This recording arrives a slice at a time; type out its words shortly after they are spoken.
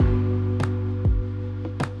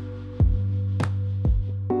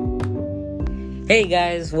Hey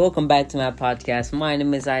guys, welcome back to my podcast. My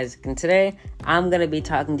name is Isaac, and today I'm going to be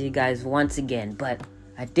talking to you guys once again, but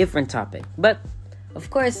a different topic. But, of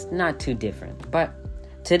course, not too different. But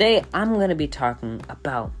today I'm going to be talking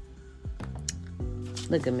about...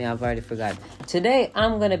 Look at me, I've already forgotten. Today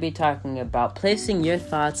I'm going to be talking about placing your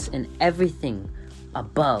thoughts in everything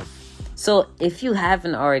above. So, if you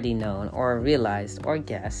haven't already known or realized or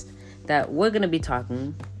guessed that we're going to be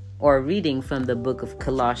talking or reading from the book of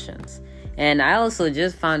Colossians. And I also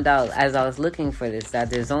just found out as I was looking for this that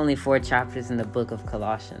there's only 4 chapters in the book of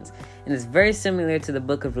Colossians. And it's very similar to the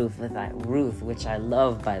book of Ruth, which I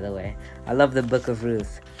love, by the way. I love the book of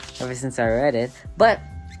Ruth ever since I read it. But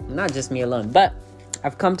not just me alone. But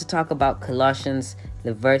I've come to talk about Colossians,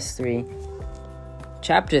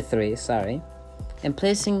 chapter 3, and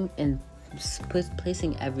placing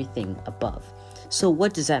everything above. So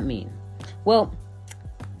what does that mean? Well,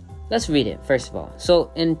 let's read it first of all.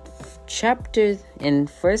 So in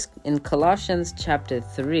Colossians chapter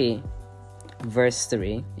 3, verse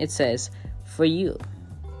 3, it says, "For you."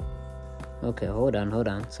 Okay, hold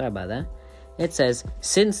on. Sorry about that. It says,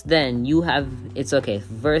 "Since then you have." It's okay.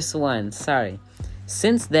 Verse 1. Sorry.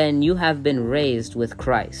 "Since then you have been raised with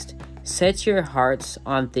Christ. Set your hearts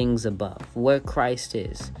on things above, where Christ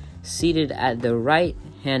is, seated at the right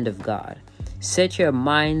hand of God. Set your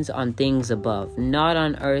minds on things above, not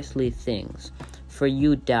on earthly things. For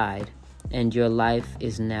you died, and your life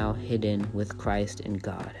is now hidden with Christ in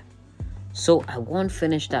God." So I won't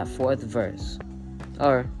finish that 4th verse.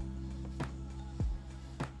 I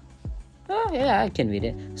can read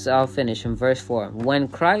it. So I'll finish in verse 4. "When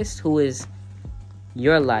Christ, who is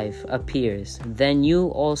your life, appears, then you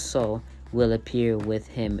also will appear with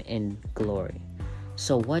him in glory."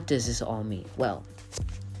 So what does this all mean? Well,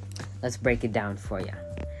 let's break it down for you.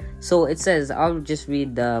 So it says, I'll just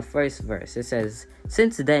read the first verse. It says,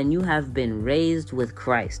 "Since then you have been raised with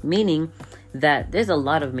Christ," meaning that there's a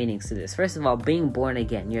lot of meanings to this. First of all, being born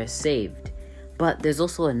again, you're saved. But there's I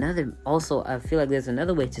feel like there's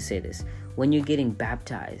another way to say this. When you're getting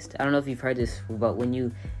baptized, I don't know if you've heard this, but when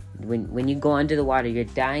you go under the water, you're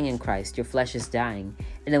dying in Christ. Your flesh is dying.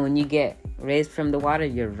 And then when you get raised from the water,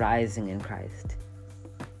 you're rising in Christ.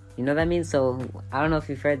 You know what I mean? So, I don't know if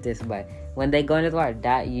you've heard this, but when they go into the water,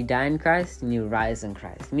 you die in Christ and you rise in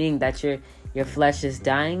Christ. Meaning that your flesh is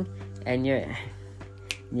dying and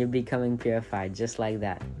you're becoming purified just like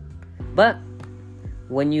that. But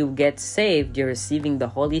when you get saved, you're receiving the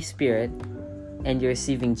Holy Spirit and you're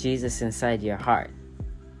receiving Jesus inside your heart.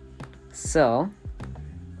 So,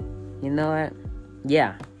 you know what?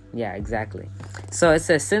 Yeah, exactly. So it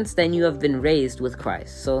says, "Since then you have been raised with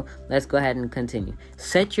Christ." So let's go ahead and continue.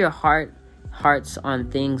 "Set your hearts on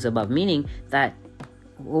things above," meaning that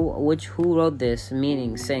who wrote this?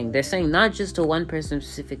 They're saying not just to one person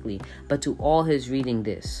specifically, but to all who's reading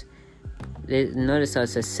this. Notice how it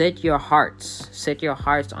says, set your hearts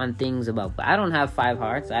on things above. But I don't have 5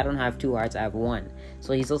 hearts. I don't have 2 hearts. I have 1.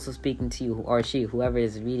 So he's also speaking to you, or she, whoever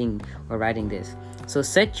is reading or writing this. So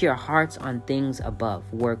set your hearts on things above,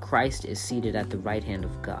 where Christ is seated at the right hand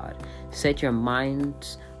of God. Set your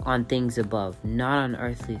minds on things above, not on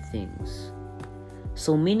earthly things.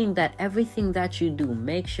 So meaning that everything that you do,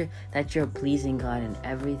 make sure that you're pleasing God in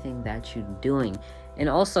everything that you're doing. And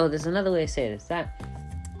also, there's another way to say this, that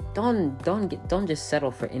don't just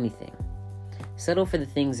settle for anything. Settle for the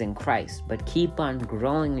things in Christ, but keep on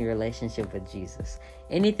growing your relationship with Jesus.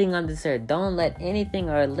 Anything on this earth, don't let anything,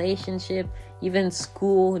 a relationship, even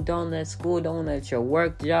school, don't let your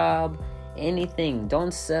work job, anything,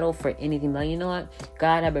 don't settle for anything. Like, you know what,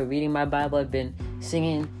 God, I've been reading my Bible, I've been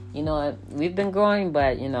singing, you know what, we've been growing, but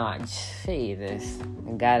I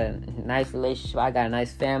got a nice relationship, I got a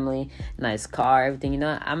nice family, nice car, everything, you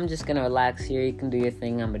know what? I'm just gonna relax here, you can do your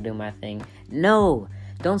thing, I'm gonna do my thing. No,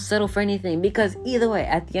 don't settle for anything, because either way,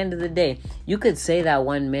 at the end of the day, you could say that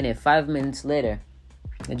 1 minute, 5 minutes later,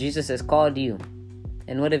 Jesus has called you,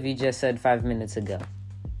 and what have you just said 5 minutes ago?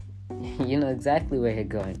 You know exactly where you're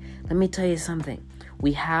going. Let me tell you something,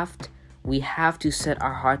 we have to set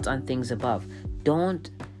our hearts on things above.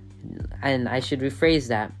 And I should rephrase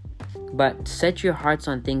that, but set your hearts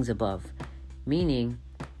on things above, meaning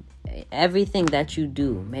everything that you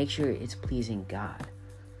do, make sure it's pleasing God.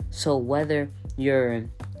 So whether you're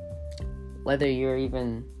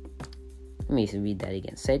even, let me read that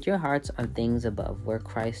again. Set your hearts on things above, where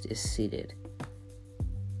Christ is seated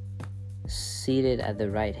at the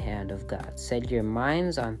right hand of God. Set your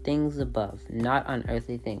minds on things above, not on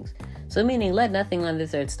earthly things. So meaning, let nothing on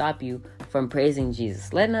this earth stop you from praising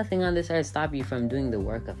Jesus. Let nothing on this earth stop you from doing the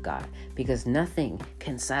work of God, because nothing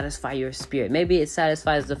can satisfy your spirit. Maybe it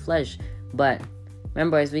satisfies the flesh, but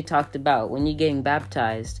Remember, as we talked about, when you're getting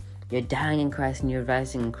baptized, you're dying in Christ and you're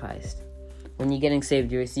rising in Christ. When you're getting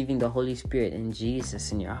saved, you're receiving the Holy Spirit and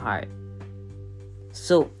Jesus in your heart.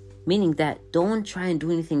 So, meaning that don't try and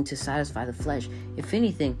do anything to satisfy the flesh. If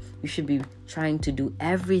anything, you should be trying to do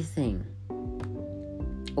everything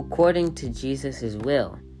according to Jesus'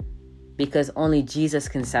 will. Because only Jesus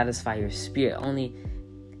can satisfy your spirit. Only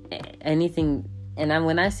anything. And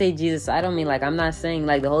when I say Jesus, I don't mean like, I'm not saying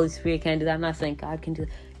like the Holy Spirit can't do that. I'm not saying God can do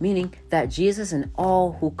that. Meaning that Jesus and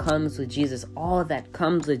all who comes with Jesus, all that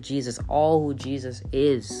comes with Jesus, all who Jesus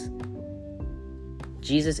is.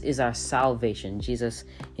 Jesus is our salvation. Jesus,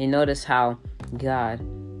 you notice how God,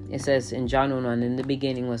 it says in John 1:1, in the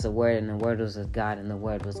beginning was the Word, and the Word was with God, and the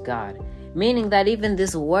Word was God. Meaning that even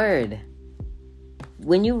this Word,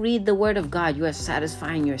 when you read the Word of God, you are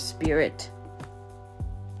satisfying your spirit.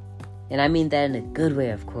 And I mean that in a good way,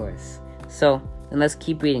 of course. So, and let's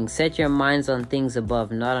keep reading. Set your minds on things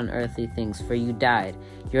above, not on earthly things, for you died.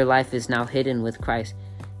 Your life is now hidden with Christ.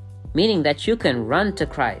 Meaning that you can run to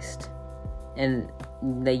Christ. And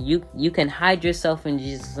that you can hide yourself in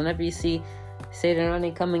Jesus. Whenever you see Satan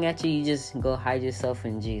running, coming at you, you just go hide yourself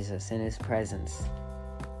in Jesus, in His presence.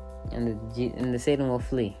 And the Satan will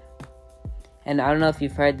flee. And I don't know if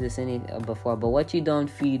you've heard this before, but what you don't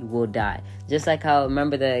feed will die. Just like how,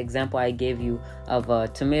 remember the example I gave you of a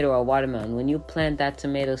tomato or a watermelon. When you plant that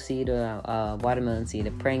tomato seed or a watermelon seed,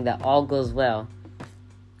 and praying that all goes well,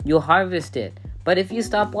 you'll harvest it. But if you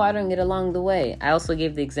stop watering it along the way, I also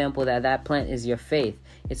gave the example that plant is your faith.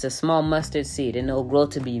 It's a small mustard seed, and it'll grow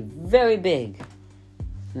to be very big.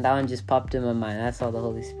 And that one just popped in my mind. That's all the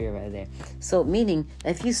Holy Spirit right there. So, meaning,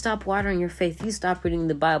 if you stop watering your faith, you stop reading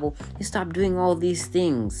the Bible, you stop doing all these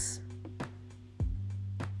things.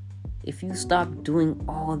 If you stop doing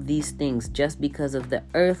all these things just because of the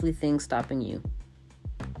earthly things stopping you,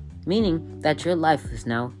 meaning that your life is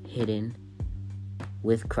now hidden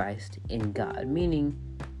with Christ in God. Meaning,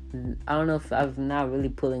 I don't know if I'm not really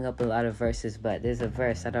pulling up a lot of verses, but there's a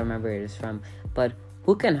verse, I don't remember where it is from, but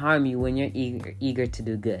who can harm you when you're eager to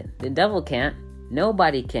do good? The devil can't.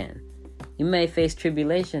 Nobody can. You may face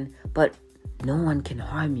tribulation, but no one can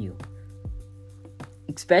harm you.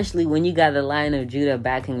 Especially when you got the Lion of Judah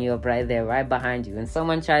backing you up right there, right behind you. And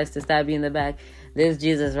someone tries to stab you in the back, there's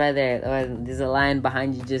Jesus right there. Or there's a lion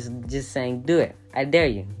behind you just saying, do it. I dare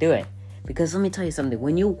you. Do it. Because let me tell you something.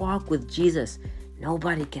 When you walk with Jesus,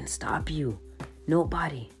 nobody can stop you.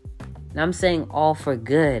 Nobody. And I'm saying all for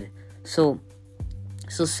good. So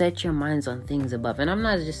set your minds on things above. And I'm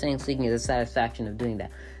not just saying seeking the satisfaction of doing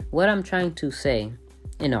that. What I'm trying to say,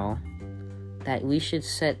 that we should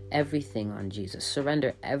set everything on Jesus.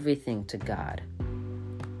 Surrender everything to God.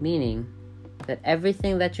 Meaning that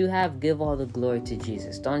everything that you have, give all the glory to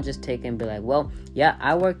Jesus. Don't just take and be like, well, yeah,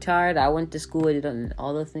 I worked hard. I went to school and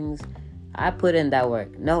all the things. I put in that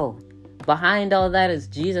work. No. Behind all that is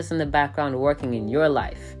Jesus in the background working in your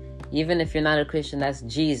life. Even if you're not a Christian, that's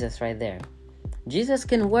Jesus right there. Jesus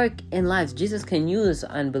can work in lives. Jesus can use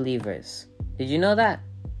unbelievers. Did you know that?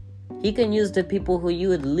 He can use the people who you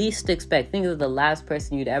would least expect. Think of the last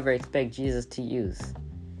person you'd ever expect Jesus to use.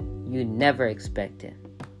 You'd never expect it.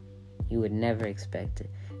 You would never expect it.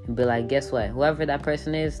 And be like, guess what? Whoever that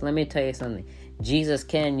person is, let me tell you something. Jesus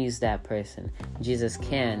can use that person. Jesus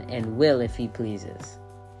can and will if He pleases.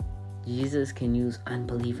 Jesus can use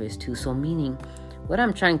unbelievers too. So meaning, what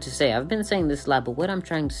I'm trying to say, I've been saying this a lot, but what I'm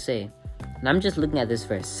trying to say, and I'm just looking at this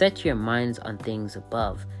verse, set your minds on things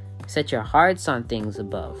above. Set your hearts on things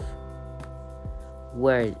above,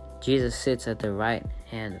 where Jesus sits at the right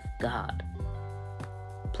hand of God.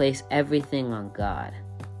 Place everything on God.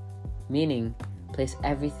 Meaning, place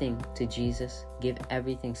everything to Jesus. Give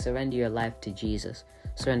everything. Surrender your life to Jesus.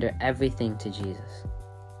 Surrender everything to Jesus.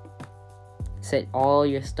 Set all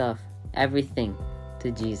your stuff, everything to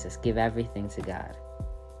Jesus. Give everything to God.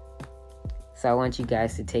 So I want you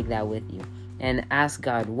guys to take that with you and ask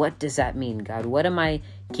God, what does that mean, God? What am I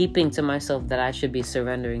keeping to myself that I should be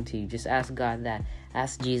surrendering to you? Just ask God that.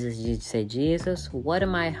 Ask Jesus. You say, Jesus, what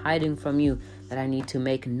am I hiding from you that I need to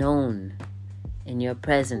make known in your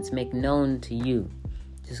presence, make known to you?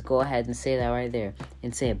 Just go ahead and say that right there,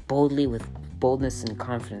 and say it boldly, with boldness and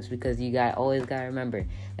confidence, because always got to remember,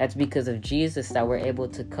 that's because of Jesus that we're able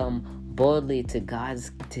to come boldly to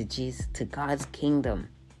God's kingdom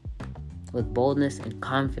with boldness and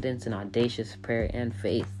confidence and audacious prayer and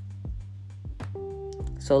faith.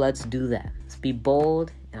 So let's do that. Let's be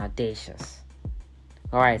bold and audacious.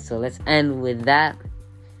 All right, so let's end with that.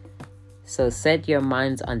 So set your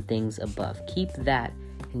minds on things above. Keep that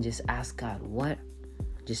and just ask God, what?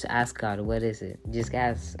 Just ask God, what is it? Just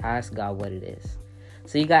ask God what it is.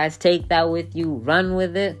 So you guys take that with you. Run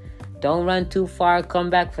with it. Don't run too far. Come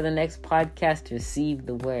back for the next podcast to receive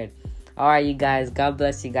the word. All right, you guys. God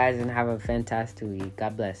bless you guys and have a fantastic week.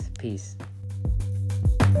 God bless. Peace.